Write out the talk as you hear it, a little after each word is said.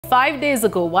5 days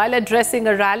ago, while addressing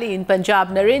a rally in Punjab,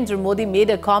 Narendra Modi made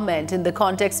a comment in the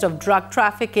context of drug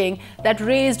trafficking that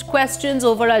raised questions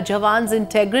over our Jawan's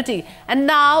integrity. And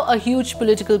now a huge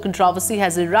political controversy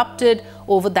has erupted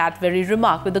over that very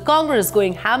remark, with the Congress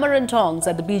going hammer and tongs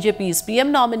at the BJP's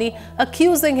PM nominee,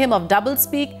 accusing him of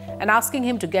doublespeak and asking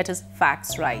him to get his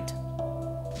facts right.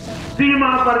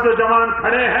 सीमा पर जो जवान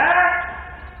खड़े हैं,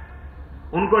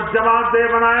 उनको जवाबदेह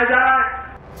बनाया जाए.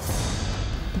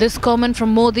 This comment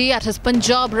from Modi at his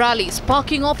Punjab rally,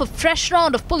 sparking off a fresh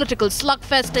round of political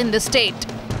slugfest in the state.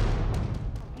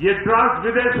 ये ड्रग्स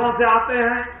विदेशों से आते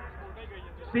हैं,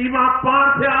 सीमा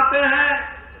पार से आते हैं.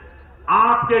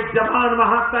 आपके जवान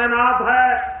वहां तैनात है.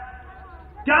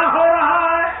 क्या हो रहा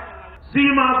है?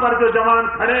 सीमा पर जो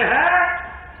जवान खड़े हैं,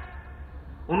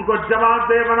 उनको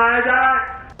जवाबदेह बनाया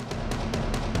जाए.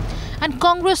 And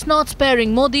Congress not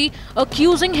sparing Modi,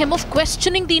 accusing him of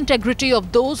questioning the integrity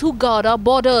of those who guard our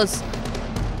borders.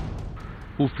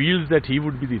 Who feels that he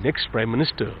would be the next Prime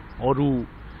Minister, or who,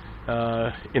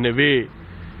 in a way,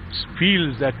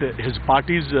 feels that his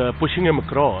party is pushing him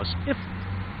across. If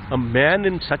a man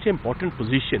in such an important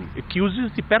position accuses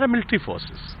the paramilitary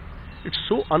forces, it's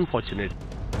so unfortunate.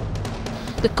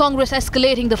 The Congress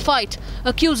escalating the fight,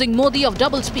 accusing Modi of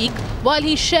doublespeak while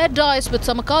he shared dice with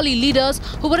some Akali leaders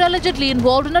who were allegedly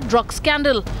involved in a drug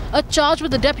scandal, a charge with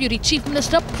the Deputy Chief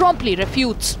Minister promptly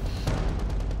refutes.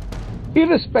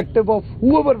 Irrespective of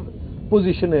whoever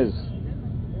position is,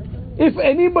 if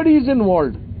anybody is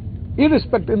involved,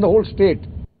 irrespective in the whole state,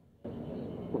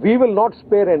 we will not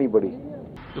spare anybody.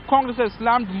 The Congress has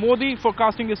slammed Modi for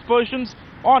casting aspersions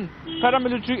on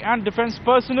paramilitary and defence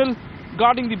personnel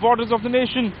guarding the borders of the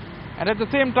nation, and at the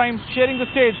same time sharing the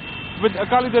stage with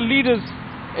Akali leaders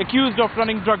accused of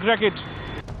running drug racket.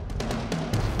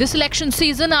 This election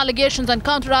season, allegations and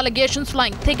counter-allegations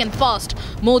flying thick and fast.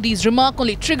 Modi's remark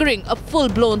only triggering a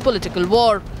full-blown political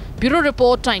war. Bureau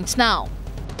Report, Times Now.